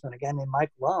first baseman, a guy named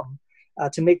Mike Lum,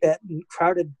 to make that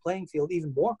crowded playing field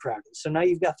even more crowded. So now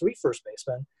you've got 3 first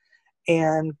basemen.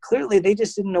 And clearly they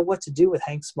just didn't know what to do with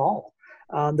Hank Small.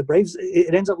 The Braves,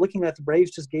 it ends up looking like the Braves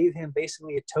just gave him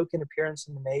basically a token appearance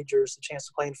in the majors, a chance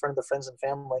to play in front of the friends and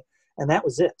family, and that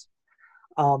was it.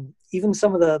 Even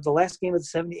some of the last game of the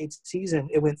 78 season,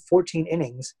 it went 14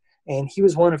 innings, and he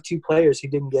was one of 2 players who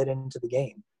didn't get into the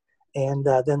game. And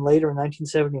then later in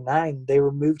 1979, they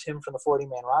removed him from the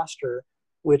 40-man roster,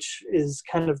 which is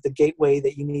kind of the gateway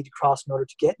that you need to cross in order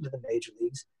to get into the major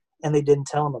leagues, and they didn't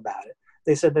tell him about it.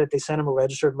 They said that they sent him a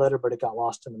registered letter, but it got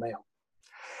lost in the mail.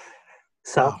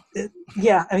 So,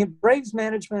 wow. I mean, Braves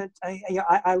management,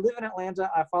 I live in Atlanta.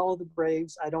 I follow the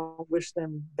Braves. I don't wish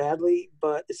them badly,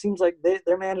 but it seems like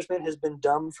their management has been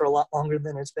dumb for a lot longer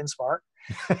than it's been smart.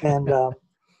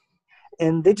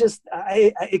 And they just,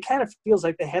 it kind of feels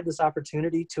like they had this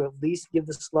opportunity to at least give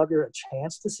the slugger a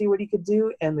chance to see what he could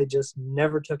do, and they just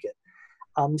never took it.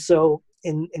 So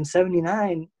in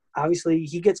 79, obviously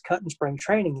he gets cut in spring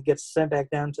training. He gets sent back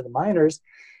down to the minors,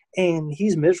 and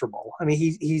he's miserable. I mean,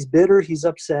 he's bitter, he's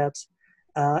upset,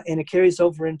 and it carries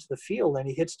over into the field, and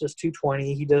he hits just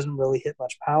 220. He doesn't really hit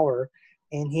much power,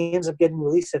 and he ends up getting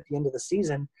released at the end of the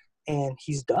season, and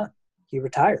he's done. He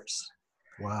retires.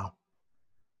 Wow.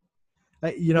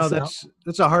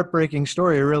 That's a heartbreaking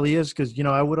story. It really is, because,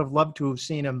 I would have loved to have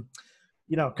seen him,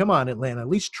 come on, Atlanta, at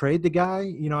least trade the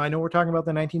guy. I know we're talking about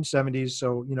the 1970s,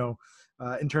 so,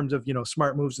 in terms of,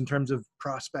 smart moves, in terms of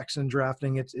prospects and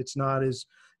drafting, it's not as,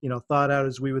 thought out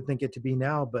as we would think it to be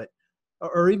now, but,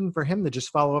 or even for him to just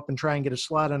follow up and try and get a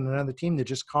slot on another team, to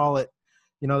just call it,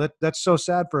 that's so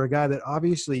sad for a guy that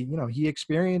obviously, he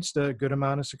experienced a good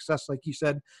amount of success, like you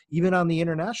said, even on the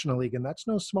International League, and that's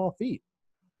no small feat.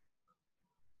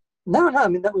 No, I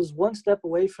mean, that was one step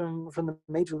away from the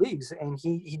major leagues, and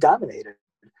he dominated.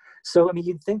 So, I mean,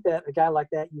 you'd think that a guy like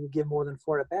that, you would give more than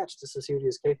 4 at-bats just to see what he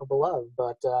was capable of.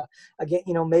 But, again,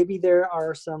 maybe there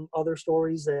are some other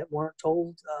stories that weren't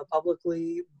told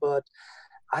publicly, but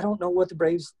I don't know what the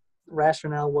Braves'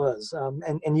 rationale was.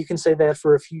 And you can say that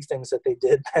for a few things that they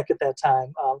did back at that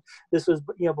time. This was,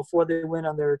 before they went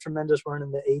on their tremendous run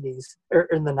in the 80s, or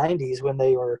in the 90s, when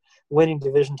they were winning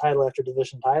division title after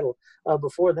division title.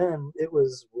 Before then, it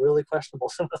was really questionable,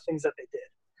 some of the things that they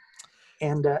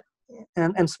did.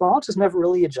 And Small just never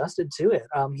really adjusted to it.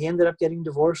 He ended up getting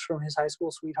divorced from his high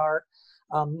school sweetheart.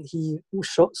 He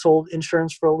sold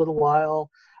insurance for a little while.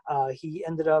 He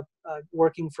ended up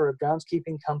working for a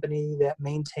groundskeeping company that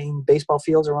maintained baseball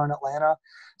fields around Atlanta.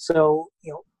 So,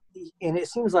 and it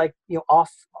seems like,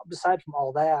 beside from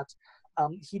all that,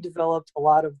 he developed a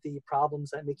lot of the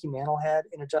problems that Mickey Mantle had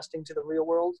in adjusting to the real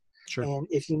world. Sure. And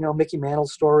if you know Mickey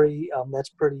Mantle's story, that's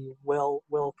pretty well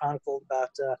chronicled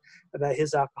about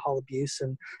his alcohol abuse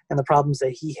and the problems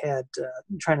that he had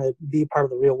trying to be part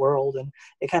of the real world. And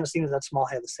it kind of seems that Small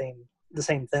had the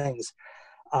same things.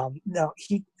 Now,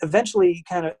 he eventually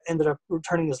kind of ended up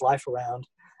turning his life around.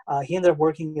 He ended up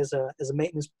working as a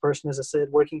maintenance person, as I said,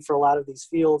 working for a lot of these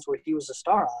fields where he was a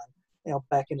star on,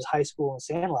 back in his high school and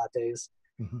Sandlot days.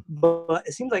 Mm-hmm. But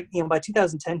it seems like, by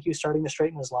 2010, he was starting to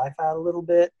straighten his life out a little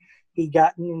bit. He'd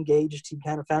gotten engaged. He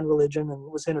kind of found religion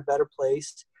and was in a better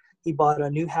place. He bought a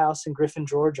new house in Griffin,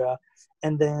 Georgia.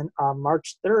 And then on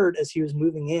March 3rd, as he was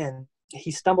moving in,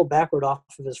 he stumbled backward off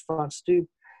of his front stoop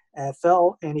and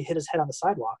fell, and he hit his head on the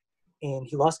sidewalk. And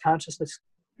he lost consciousness.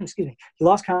 He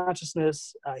lost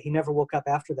consciousness. He never woke up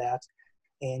after that.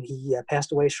 And he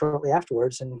passed away shortly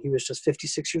afterwards, and he was just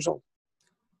 56 years old.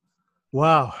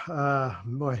 Wow,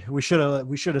 boy, we should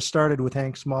have started with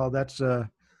Hank Small. That's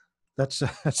That's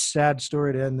a sad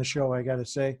story to end the show, I got to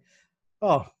say.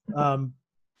 Oh,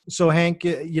 so Hank,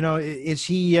 is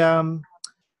he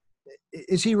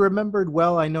remembered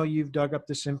well? I know you've dug up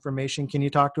this information. Can you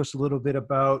talk to us a little bit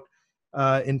about,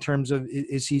 in terms of,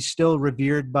 is he still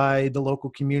revered by the local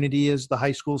community as the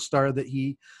high school star that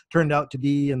he turned out to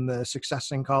be, and the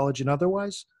success in college and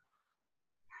otherwise?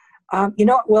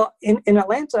 Well, in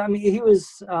Atlanta, I mean, he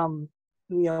was,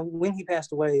 when he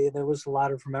passed away, there was a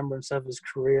lot of remembrance of his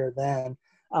career then.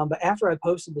 But after I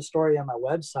posted the story on my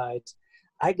website,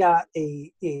 I got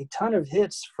a ton of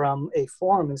hits from a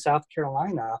forum in South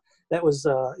Carolina that was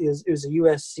it was a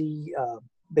USC,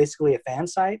 basically a fan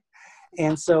site.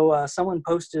 And so someone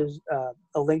posted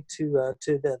a link to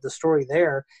the story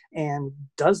there, and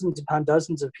dozens upon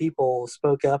dozens of people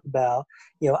spoke up about,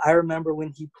 I remember when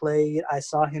he played, I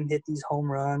saw him hit these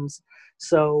home runs.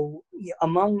 So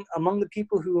among the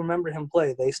people who remember him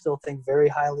play, they still think very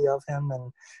highly of him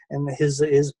and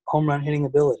his home run hitting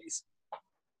abilities.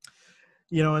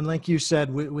 And like you said,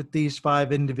 with these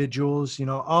five individuals,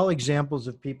 all examples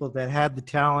of people that had the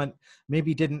talent,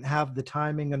 maybe didn't have the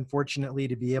timing, unfortunately,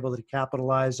 to be able to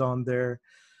capitalize on their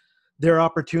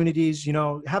opportunities.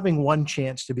 Having one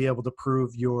chance to be able to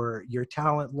prove your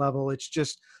talent level,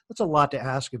 that's a lot to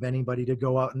ask of anybody, to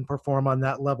go out and perform on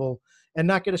that level and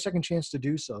not get a second chance to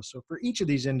do so. So for each of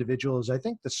these individuals, I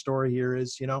think the story here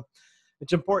is,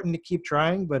 it's important to keep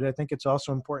trying, but I think it's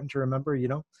also important to remember,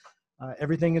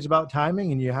 everything is about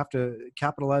timing, and you have to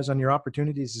capitalize on your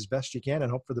opportunities as best you can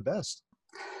and hope for the best.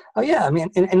 Oh yeah, I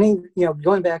mean, and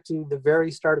going back to the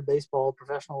very start of baseball,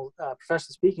 professional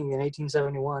speaking, in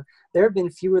 1871, there have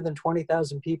been fewer than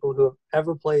 20,000 people who have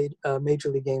ever played a major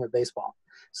league game of baseball.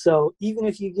 So even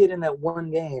if you get in that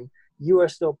one game, you are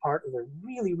still part of a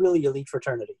really, really elite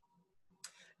fraternity.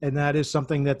 And that is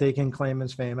something that they can claim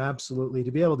as fame. Absolutely.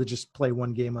 To be able to just play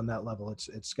one game on that level,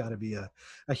 it's got to be a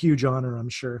huge honor, I'm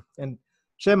sure. And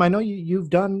Sam, I know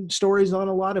you've done stories on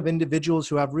a lot of individuals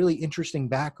who have really interesting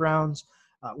backgrounds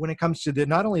when it comes to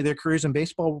not only their careers in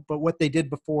baseball, but what they did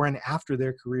before and after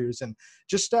their careers. And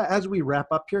just as we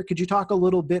wrap up here, could you talk a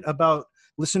little bit about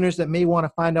listeners that may want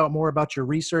to find out more about your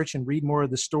research and read more of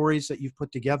the stories that you've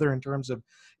put together in terms of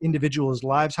individuals'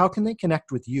 lives? How can they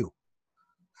connect with you?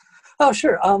 Oh,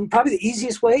 sure. Probably the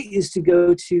easiest way is to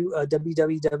go to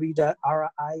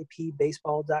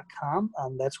www.ripbaseball.com.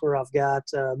 That's where I've got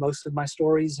most of my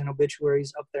stories and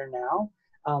obituaries up there now.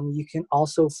 You can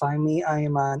also find me. I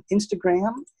am on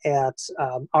Instagram at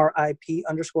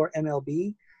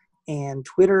RIP_MLB, and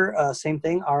Twitter, same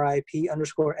thing,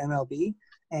 RIP_MLB.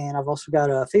 And I've also got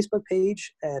a Facebook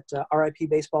page at RIP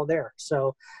Baseball there.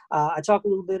 So I talk a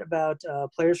little bit about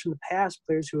players from the past,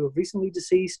 players who have recently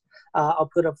deceased. I'll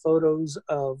put up photos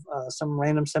of some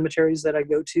random cemeteries that I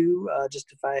go to.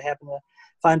 Just if I happen to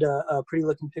find a pretty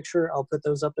looking picture, I'll put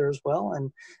those up there as well.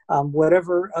 And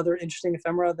whatever other interesting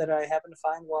ephemera that I happen to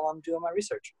find while I'm doing my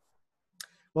research.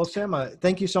 Well, Sam,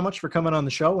 thank you so much for coming on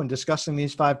the show and discussing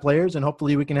these five players, and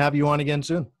hopefully we can have you on again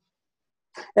soon.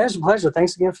 Yeah, it's a pleasure.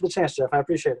 Thanks again for the chance, Jeff. I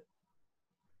appreciate it.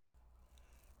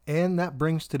 And that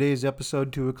brings today's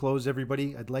episode to a close,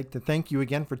 everybody. I'd like to thank you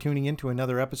again for tuning in to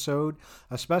another episode.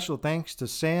 A special thanks to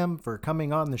Sam for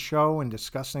coming on the show and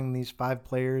discussing these five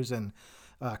players and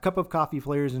a cup of coffee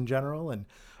players in general. And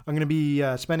I'm going to be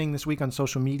spending this week on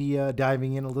social media,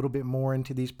 diving in a little bit more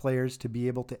into these players to be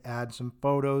able to add some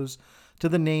photos to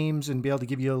the names and be able to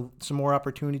give you some more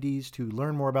opportunities to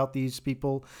learn more about these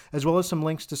people, as well as some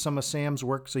links to some of Sam's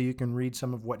work so you can read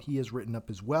some of what he has written up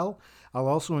as well. I'll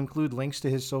also include links to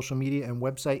his social media and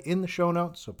website in the show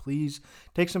notes, so please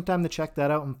take some time to check that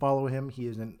out and follow him. He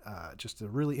is just a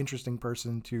really interesting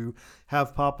person to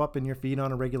have pop up in your feed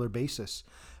on a regular basis.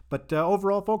 But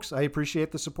overall, folks, I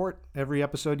appreciate the support. Every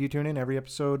episode you tune in, every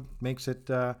episode makes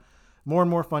it more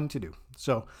and more fun to do.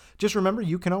 So just remember,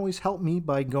 you can always help me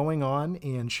by going on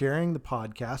and sharing the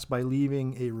podcast by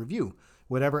leaving a review.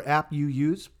 Whatever app you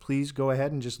use, please go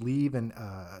ahead and just leave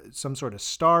some sort of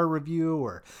star review,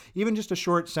 or even just a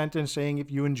short sentence saying if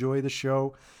you enjoy the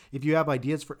show. If you have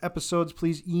ideas for episodes,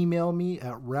 please email me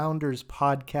at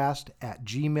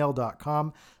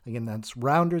rounderspodcast@gmail.com. Again, that's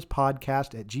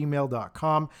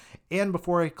rounderspodcast@gmail.com. And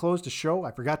before I close the show,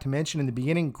 I forgot to mention in the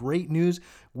beginning, great news.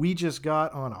 We just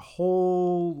got on a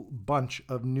whole bunch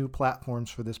of new platforms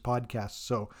for this podcast.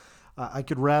 So I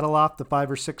could rattle off the 5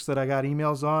 or 6 that I got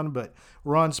emails on, but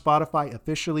we're on Spotify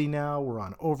officially now. We're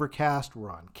on Overcast.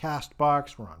 We're on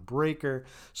CastBox. We're on Breaker.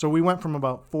 So we went from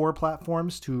about 4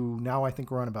 platforms to now I think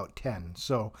we're on about 10.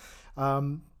 So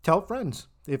tell friends.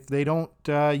 If they don't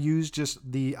use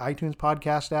just the iTunes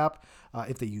podcast app,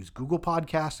 if they use Google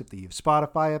Podcasts, if they use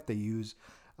Spotify, if they use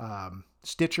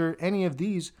Stitcher, any of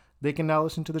these, they can now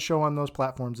listen to the show on those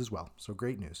platforms as well. So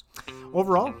great news.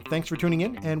 Overall, thanks for tuning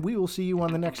in, and we will see you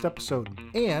on the next episode.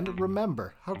 And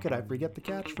remember, how could I forget the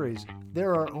catchphrase?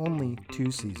 There are only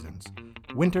two seasons,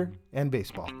 winter and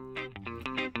baseball.